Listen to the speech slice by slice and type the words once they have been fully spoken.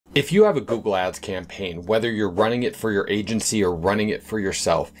If you have a Google Ads campaign, whether you're running it for your agency or running it for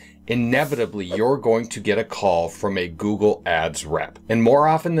yourself, inevitably you're going to get a call from a Google Ads rep. And more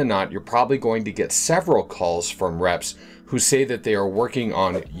often than not, you're probably going to get several calls from reps who say that they are working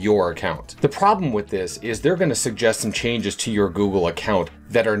on your account. The problem with this is they're going to suggest some changes to your Google account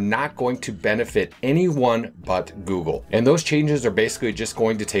that are not going to benefit anyone but Google. And those changes are basically just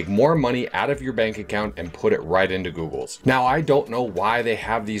going to take more money out of your bank account and put it right into Google's. Now, I don't know why they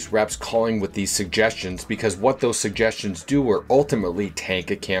have these reps calling with these suggestions, because what those suggestions do are ultimately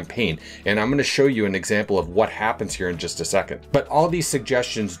tank a campaign. And I'm going to show you an example of what happens here in just a second. But all these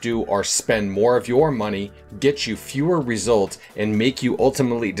suggestions do are spend more of your money, get you fewer results, and make you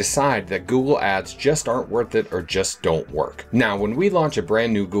ultimately decide that Google Ads just aren't worth it or just don't work. Now, when we launch a brand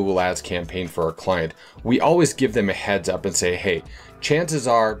new Google Ads campaign for a client, we always give them a heads up and say, hey, chances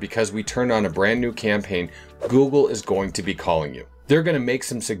are, because we turned on a brand new campaign, Google is going to be calling you. They're going to make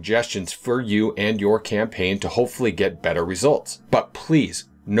some suggestions for you and your campaign to hopefully get better results. But please,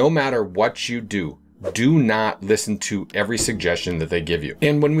 no matter what you do not listen to every suggestion that they give you.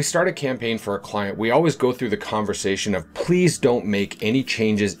 And when we start a campaign for a client, we always go through the conversation of please don't make any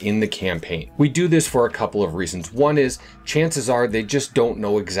changes in the campaign. We do this for a couple of reasons. One is chances are they just don't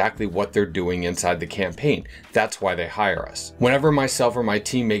know exactly what they're doing inside the campaign. That's why they hire us. Whenever myself or my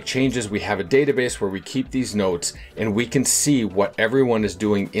team make changes, we have a database where we keep these notes and we can see what everyone is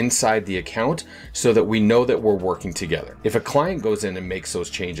doing inside the account so that we know that we're working together. If a client goes in and makes those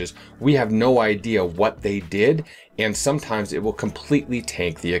changes, we have no idea what they did, and sometimes it will completely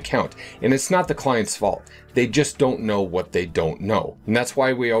tank the account. And it's not the client's fault. They just don't know what they don't know. And that's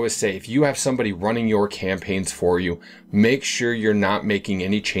why we always say, if you have somebody running your campaigns for you, make sure you're not making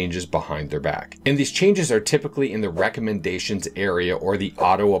any changes behind their back. And these changes are typically in the recommendations area or the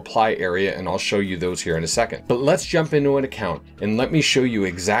auto apply area, and I'll show you those here in a second. But let's jump into an account and let me show you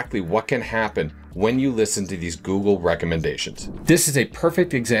exactly what can happen when you listen to these Google recommendations. This is a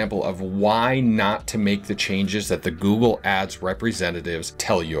perfect example of why not to make the changes that the Google Ads representatives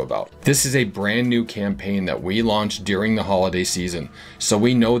tell you about. This is a brand new campaign that we launched during the holiday season, so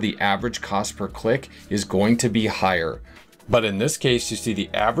we know the average cost per click is going to be higher. But in this case, you see the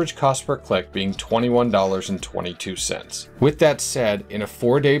average cost per click being $21.22. With that said, in a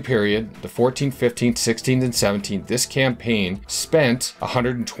 4-day period, the 14th, 15th, 16th, and 17th, this campaign spent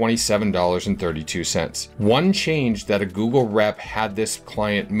 $127.32. One change that a Google rep had this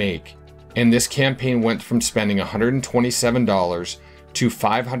client make, and this campaign went from spending $127 to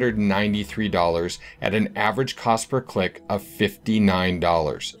 $593 at an average cost per click of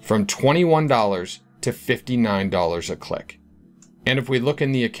 $59, from $21 to $59 a click. And if we look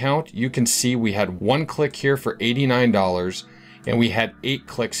in the account, you can see we had one click here for $89 and we had 8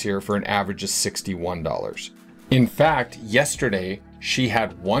 clicks here for an average of $61. In fact, yesterday she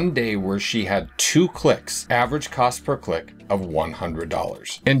had one day where she had 2 clicks, average cost per click of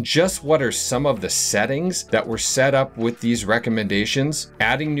 $100. And just what are some of the settings that were set up with these recommendations?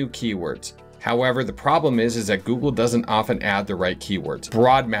 Adding new keywords. However, the problem is that Google doesn't often add the right keywords.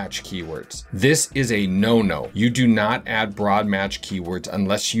 Broad match keywords. This is a no-no. You do not add broad match keywords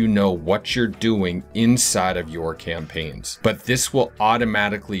unless you know what you're doing inside of your campaigns. But this will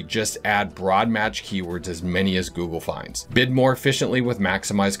automatically just add broad match keywords, as many as Google finds. Bid more efficiently with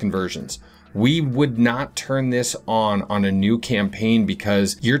maximized conversions. We would not turn this on a new campaign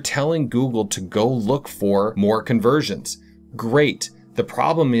because you're telling Google to go look for more conversions. Great. The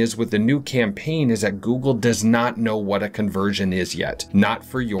problem is with the new campaign is that Google does not know what a conversion is yet, not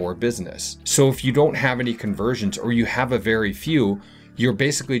for your business. So if you don't have any conversions or you have a very few, you're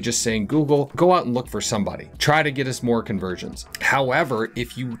basically just saying, Google, go out and look for somebody. Try to get us more conversions. However,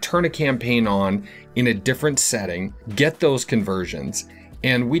 if you turn a campaign on in a different setting, get those conversions.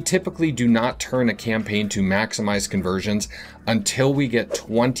 And we typically do not turn a campaign to maximize conversions until we get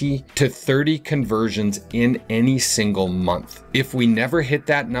 20 to 30 conversions in any single month. If we never hit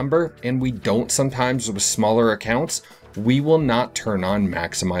that number, and we don't sometimes with smaller accounts, we will not turn on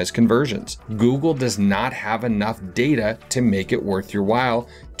maximize conversions. Google does not have enough data to make it worth your while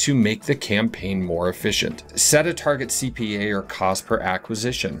to make the campaign more efficient. Set a target CPA or cost per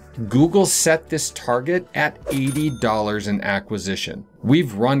acquisition. Google set this target at $80 an acquisition.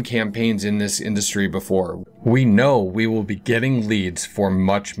 We've run campaigns in this industry before. We know we will be getting leads for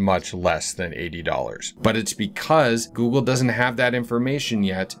much, much less than $80. But it's because Google doesn't have that information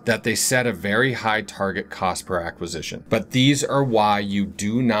yet that they set a very high target cost per acquisition. But these are why you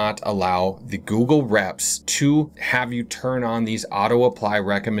do not allow the Google reps to have you turn on these auto apply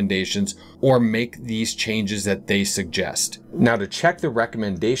recommendations or make these changes that they suggest. Now, to check the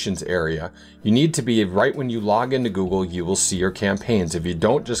recommendations area, you need to be right when you log into Google, you will see your campaigns. If you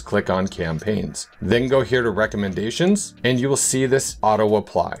don't, just click on campaigns. Then go here to recommendations and you will see this auto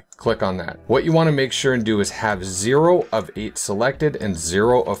apply. Click on that. What you want to make sure and do is have 0 of 8 selected and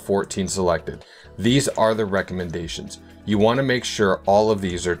 0 of 14 selected. These are the recommendations. You want to make sure all of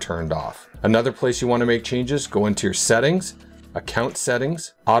these are turned off. Another place you want to make changes, go into your settings, account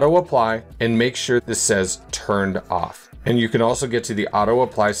settings, auto apply, and make sure this says turned off. And you can also get to the auto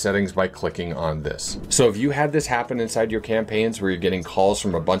apply settings by clicking on this. So if you had this happen inside your campaigns where you're getting calls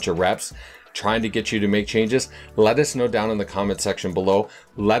from a bunch of reps trying to get you to make changes, let us know down in the comment section below.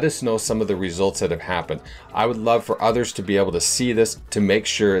 Let us know some of the results that have happened. I would love for others to be able to see this to make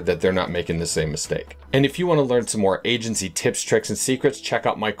sure that they're not making the same mistake. And if you want to learn some more agency tips, tricks, and secrets, check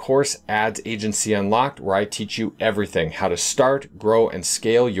out my course, Ads Agency Unlocked, where I teach you everything, how to start, grow, and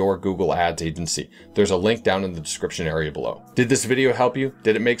scale your Google Ads agency. There's a link down in the description area below. Did this video help you?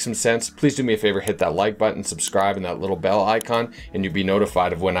 Did it make some sense? Please do me a favor, hit that like button, subscribe, and that little bell icon, and you'll be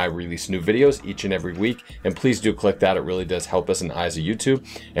notified of when I release new videos each and every week. And please do click that. It really does help us in the eyes of YouTube.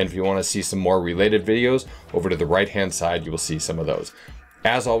 And if you want to see some more related videos, over to the right-hand side, you will see some of those.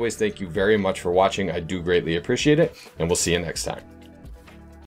 As always, thank you very much for watching. I do greatly appreciate it, and we'll see you next time.